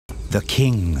the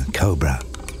King Cobra.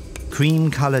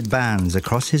 Cream-colored bands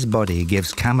across his body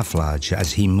gives camouflage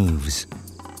as he moves.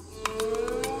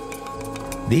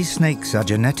 These snakes are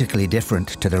genetically different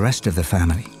to the rest of the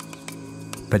family,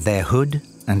 but their hood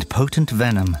and potent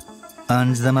venom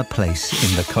earns them a place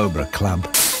in the Cobra Club.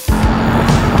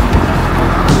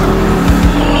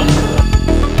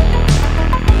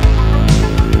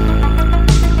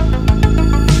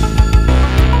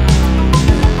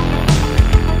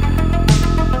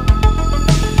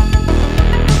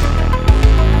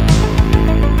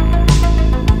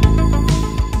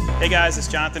 Hey guys, it's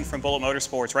Jonathan from Bullet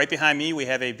Motorsports. Right behind me, we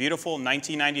have a beautiful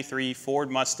 1993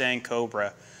 Ford Mustang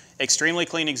Cobra. Extremely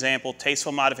clean example,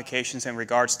 tasteful modifications in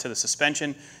regards to the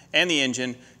suspension and the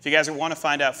engine. If you guys want to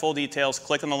find out full details,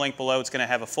 click on the link below. It's going to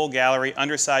have a full gallery,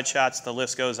 underside shots, the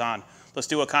list goes on. Let's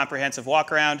do a comprehensive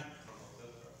walk around.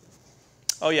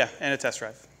 Oh yeah, and a test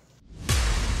drive.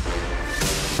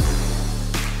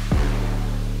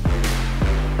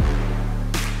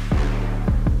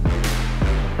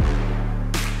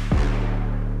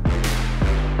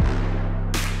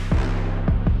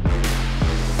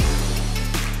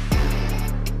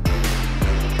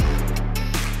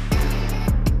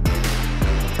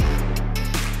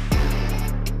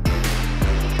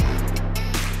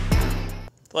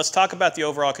 Let's talk about the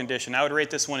overall condition. I would rate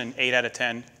this one an 8 out of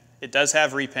 10. It does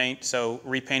have repaint, so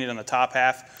repainted on the top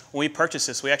half. When we purchased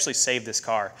this, we actually saved this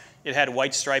car. It had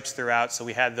white stripes throughout, so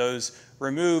we had those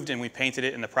removed and we painted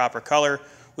it in the proper color.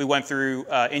 We went through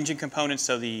engine components,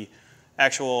 so the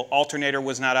actual alternator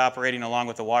was not operating along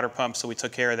with the water pump, so we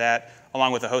took care of that,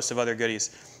 along with a host of other goodies.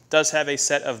 It does have a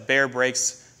set of bare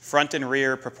brakes, front and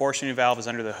rear, proportioning valve is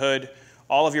under the hood.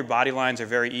 All of your body lines are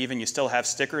very even. You still have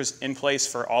stickers in place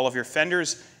for all of your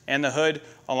fenders and the hood,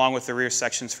 along with the rear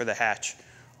sections for the hatch.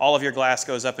 All of your glass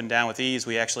goes up and down with ease.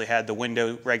 We actually had the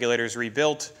window regulators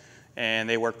rebuilt and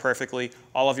they work perfectly.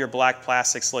 All of your black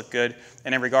plastics look good.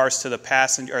 And in regards to the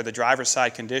passenger or the driver's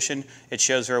side condition, it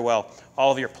shows very well.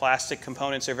 All of your plastic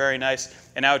components are very nice,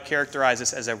 and I would characterize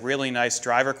this as a really nice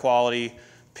driver quality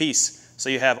piece. So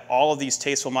you have all of these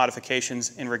tasteful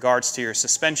modifications in regards to your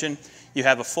suspension. You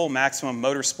have a full Maximum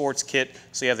Motorsports kit,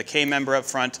 so you have the K-member up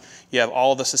front, you have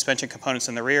all of the suspension components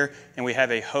in the rear, and we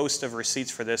have a host of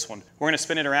receipts for this one. We're going to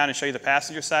spin it around and show you the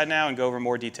passenger side now and go over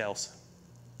more details.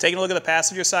 Taking a look at the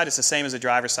passenger side, it's the same as the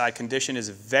driver's side. Condition is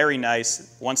very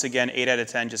nice. Once again, 8 out of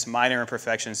 10, just minor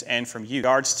imperfections. And from you, in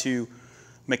regards to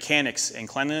mechanics and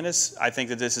cleanliness, I think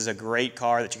that this is a great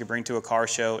car that you can bring to a car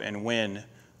show and win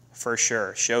for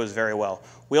sure. Shows very well.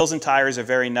 Wheels and tires are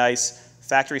very nice.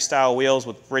 Factory style wheels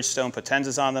with Bridgestone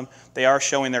Potenzas on them. They are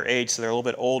showing their age, so they're a little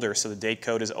bit older, so the date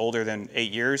code is older than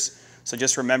 8 years. So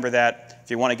just remember that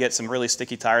if you want to get some really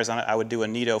sticky tires on it, I would do a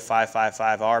Nito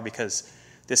 555R because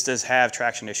this does have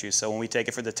traction issues. So when we take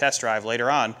it for the test drive later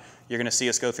on, you're going to see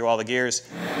us go through all the gears.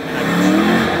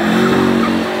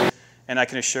 And I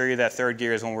can assure you that third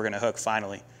gear is when we're going to hook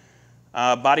finally.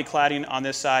 Body cladding on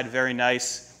this side, very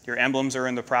nice. Your emblems are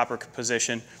in the proper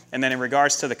position. And then in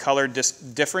regards to the color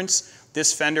difference,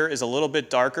 this fender is a little bit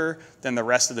darker than the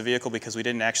rest of the vehicle because we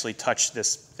didn't actually touch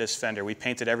this fender. We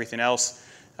painted everything else.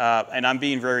 And I'm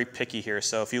being very picky here.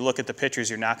 So if you look at the pictures,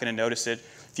 you're not going to notice it.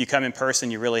 If you come in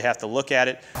person, you really have to look at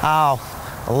it.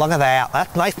 Oh, look at that.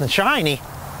 That's nice and shiny.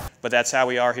 But that's how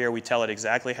we are here. We tell it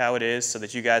exactly how it is so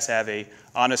that you guys have a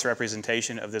honest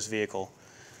representation of this vehicle.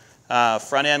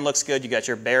 Front end looks good. You got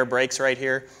your bare brakes right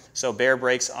here. So bare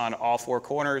brakes on all 4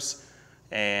 corners.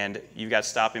 And you've got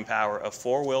stopping power of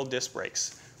 4-wheel disc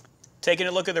brakes. Taking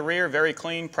a look at the rear, very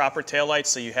clean, proper taillights.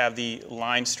 So you have the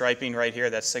line striping right here.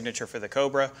 That's signature for the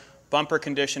Cobra. Bumper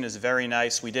condition is very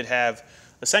nice. We did have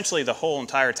essentially the whole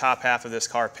entire top half of this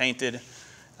car painted.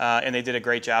 And they did a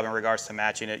great job in regards to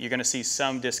matching it. You're going to see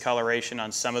some discoloration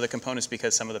on some of the components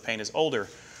because some of the paint is older.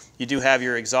 You do have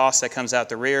your exhaust that comes out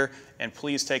the rear, and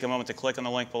please take a moment to click on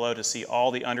the link below to see all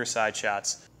the underside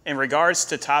shots. In regards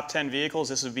to top 10 vehicles,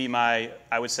 this would be my,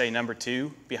 I would say, number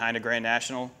 2 behind a Grand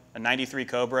National. A 93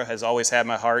 Cobra has always had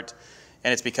my heart,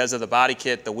 and it's because of the body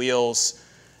kit, the wheels,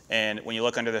 and when you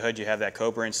look under the hood, you have that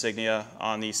Cobra insignia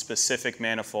on the specific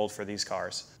manifold for these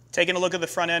cars. Taking a look at the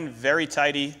front end, very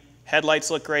tidy. Headlights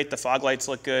look great, the fog lights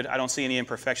look good. I don't see any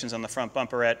imperfections on the front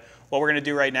bumperette. What we're going to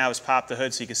do right now is pop the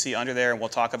hood so you can see under there, and we'll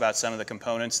talk about some of the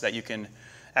components that you can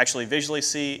actually visually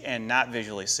see and not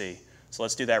visually see. So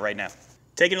let's do that right now.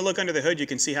 Taking a look under the hood, you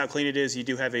can see how clean it is. You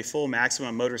do have a full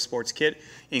Maximum Motorsports kit,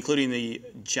 including the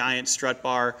giant strut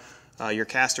bar, your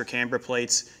caster camber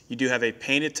plates. You do have a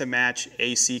painted to match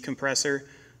AC compressor.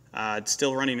 It's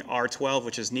still running R12,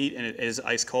 which is neat, and it is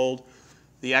ice cold.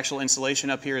 The actual insulation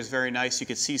up here is very nice. You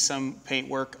can see some paint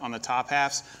work on the top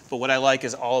halves, but what I like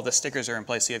is all of the stickers are in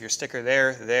place. So you have your sticker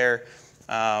there.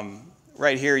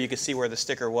 Right here you can see where the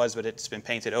sticker was, but it's been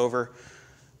painted over.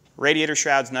 Radiator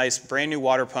shroud's nice, brand new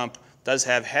water pump, does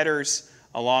have headers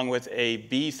along with a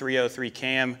B303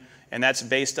 cam, and that's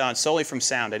based on solely from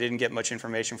sound. I didn't get much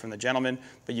information from the gentleman,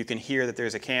 but you can hear that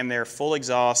there's a cam there, full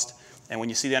exhaust, and when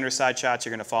you see the underside shots,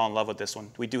 you're gonna fall in love with this one.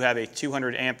 We do have a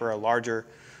 200 amp or a larger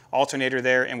alternator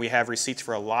there, and we have receipts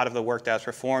for a lot of the work that was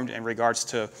performed in regards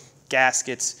to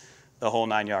gaskets, the whole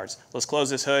 9 yards. Let's close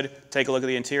this hood, take a look at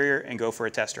the interior, and go for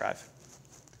a test drive.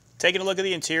 Taking a look at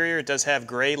the interior, it does have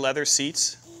gray leather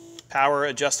seats. Power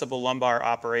adjustable lumbar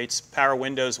operates. Power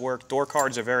windows work. Door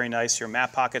cards are very nice. Your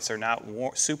map pockets are not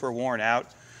super worn out.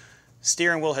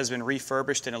 Steering wheel has been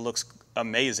refurbished and it looks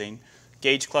amazing.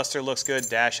 Gauge cluster looks good.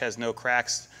 Dash has no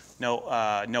cracks.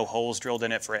 No holes drilled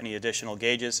in it for any additional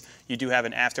gauges. You do have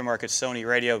an aftermarket Sony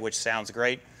radio, which sounds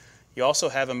great. You also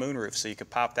have a moonroof, so you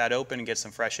could pop that open and get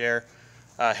some fresh air.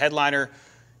 Headliner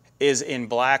is in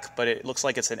black, but it looks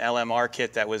like it's an LMR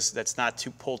kit that's not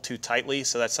pulled too tightly,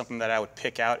 so that's something that I would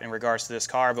pick out in regards to this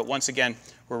car. But once again,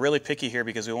 we're really picky here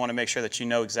because we want to make sure that you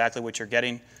know exactly what you're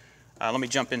getting. Let me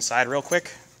jump inside real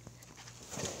quick.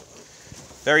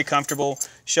 Very comfortable,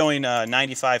 showing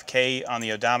 95K on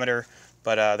the odometer.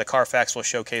 But the Carfax will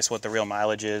showcase what the real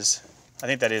mileage is. I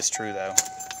think that is true though.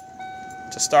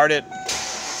 To start it,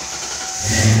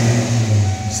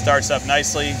 starts up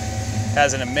nicely,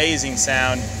 has an amazing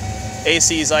sound.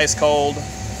 AC is ice cold,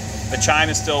 the chime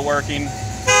is still working,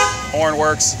 horn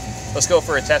works. Let's go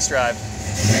for a test drive.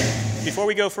 Before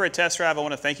we go for a test drive, I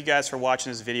want to thank you guys for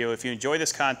watching this video. If you enjoy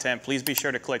this content, please be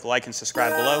sure to click like and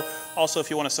subscribe below. Also,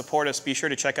 if you want to support us, be sure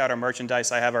to check out our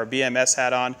merchandise. I have our BMS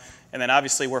hat on, and then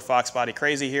obviously we're Fox Body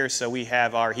Crazy here, so we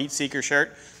have our Heat Seeker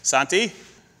shirt. Santi,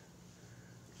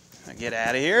 get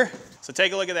out of here. So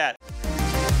take a look at that.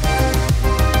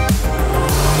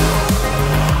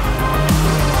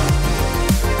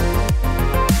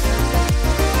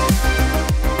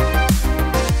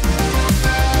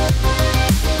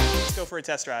 For a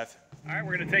test drive. All right,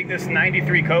 we're going to take this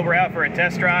 93 Cobra out for a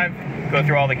test drive, go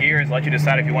through all the gears, let you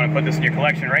decide if you want to put this in your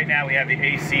collection. Right now we have the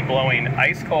AC blowing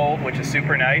ice cold, which is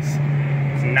super nice.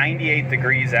 It's 98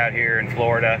 degrees out here in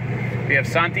Florida. We have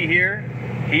Santi here.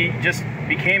 He just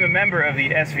became a member of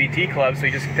the SVT club, so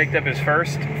he just picked up his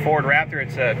first Ford Raptor.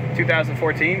 It's a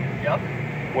 2014.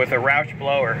 Yep. With a Roush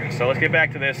blower. So let's get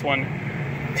back to this one.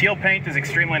 Teal paint is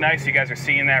extremely nice. You guys are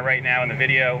seeing that right now in the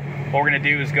video. What we're going to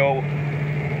do is go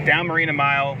down Marina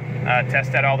Mile,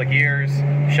 test out all the gears,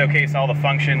 showcase all the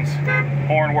functions.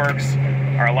 Horn works,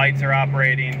 our lights are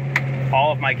operating,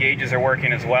 all of my gauges are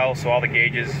working as well, so all the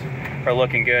gauges are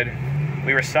looking good.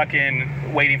 We were stuck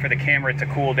in waiting for the camera to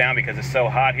cool down because it's so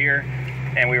hot here,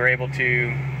 and we were able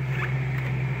to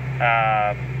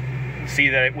see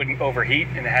that it wouldn't overheat,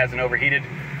 and it hasn't overheated.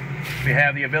 We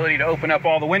have the ability to open up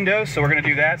all the windows, so we're going to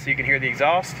do that so you can hear the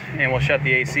exhaust, and we'll shut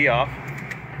the AC off.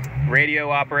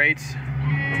 Radio operates,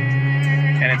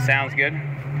 and it sounds good.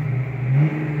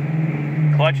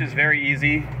 Clutch is very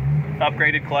easy,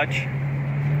 upgraded clutch.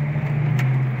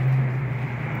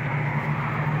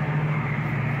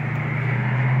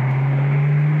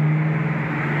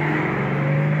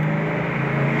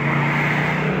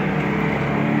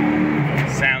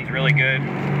 Sounds really good.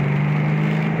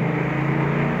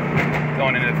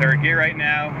 Going into third gear right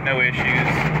now, no issues.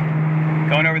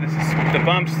 Going over the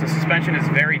bumps, the suspension is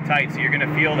very tight, so you're going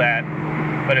to feel that.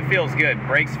 But it feels good.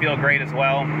 Brakes feel great as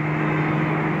well.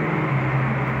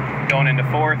 Going into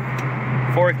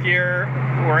fourth gear,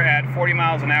 we're at 40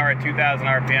 miles an hour at 2,000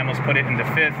 RPM. Let's put it into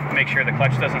fifth. Make sure the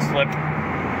clutch doesn't slip.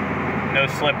 No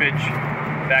slippage.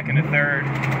 Back into third.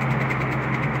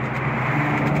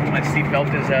 My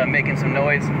seatbelt is making some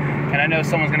noise, and I know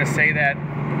someone's going to say that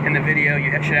in the video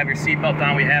you should have your seatbelt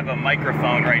on. We have a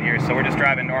microphone right here, so we're just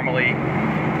driving normally.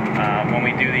 When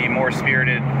we do the more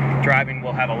spirited driving,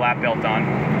 we'll have a lap belt on.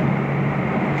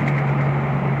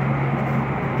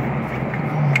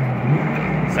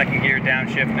 Second gear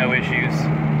downshift, no issues.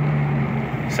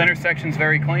 Center section's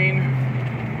very clean.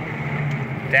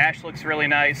 Dash looks really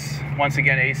nice. Once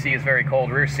again, AC is very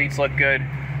cold. Rear seats look good.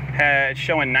 It's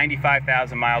showing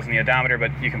 95,000 miles in the odometer,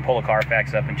 but you can pull a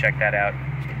Carfax up and check that out.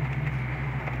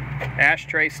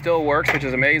 Ashtray still works, which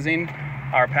is amazing.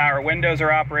 Our power windows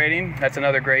are operating. That's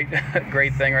another great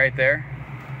thing right there.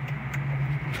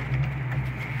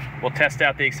 We'll test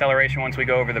out the acceleration once we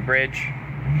go over the bridge.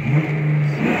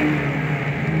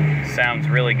 Sounds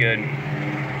really good.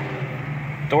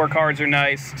 Door cards are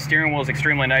nice. Steering wheel is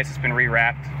extremely nice. It's been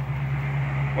rewrapped.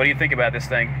 What do you think about this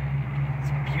thing?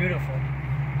 It's beautiful.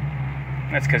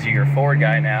 That's because you're a Ford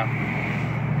guy now.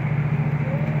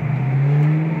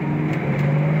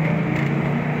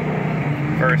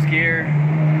 First gear,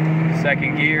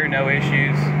 second gear, no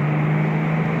issues.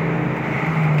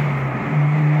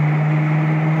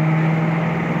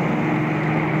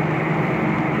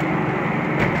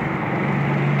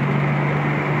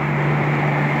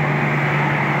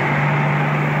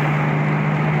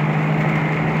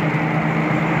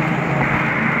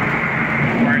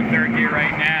 We're in third gear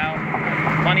right now.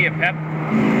 Plenty of pep.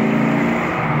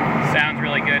 Sounds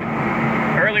really good.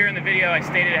 Earlier in the video I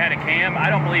stated it had a cam. I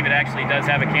don't believe it actually does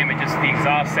have a cam. It just, the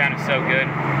exhaust sounded so good.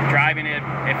 Driving it,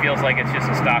 it feels like it's just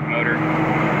a stock motor.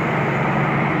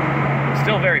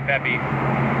 Still very peppy.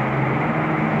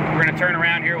 We're gonna turn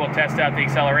around here, we'll test out the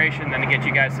acceleration, then to get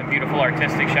you guys some beautiful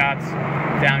artistic shots.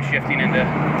 Downshifting into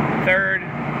third.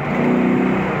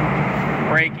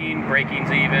 Braking,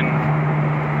 braking's even.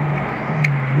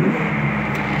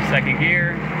 Second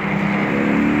gear.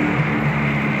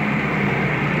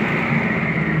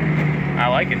 I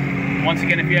like it. Once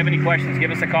again, if you have any questions, give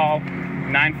us a call,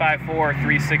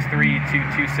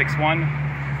 954-363-2261.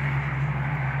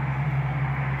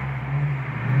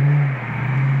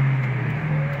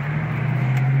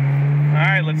 All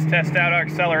right, let's test out our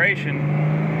acceleration.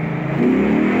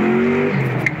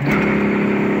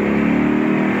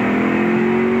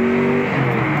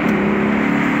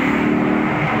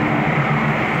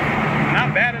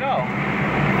 Not bad at all.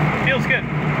 Feels good.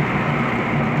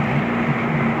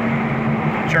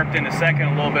 Chirped into second,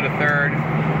 a little bit of third.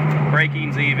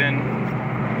 Braking's even.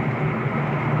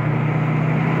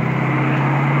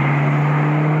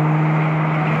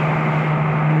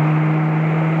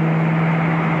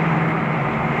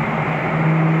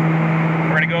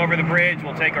 We're gonna go over the bridge.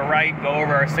 We'll take a right, go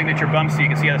over our signature bumps so you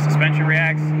can see how the suspension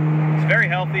reacts. It's very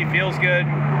healthy, feels good.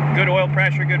 Good oil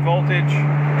pressure, good voltage.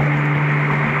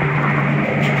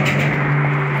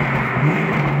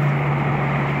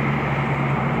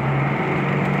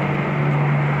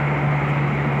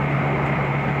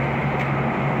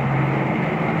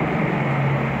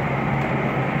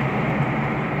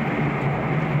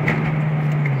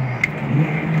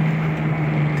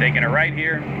 Taking a right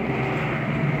here.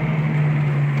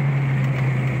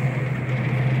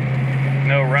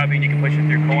 No rubbing, you can push it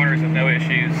through corners with no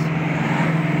issues.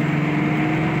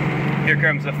 Here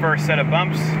comes the first set of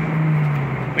bumps.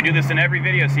 We do this in every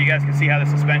video so you guys can see how the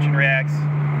suspension reacts.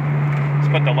 Let's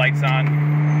put the lights on.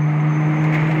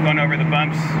 Going over the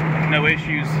bumps, no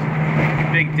issues.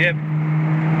 Big dip,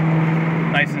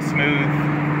 nice and smooth.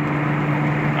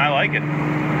 I like it.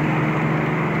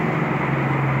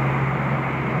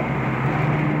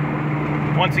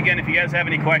 Once again, if you guys have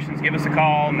any questions, give us a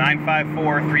call,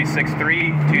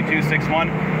 954-363-2261.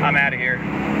 I'm out of here.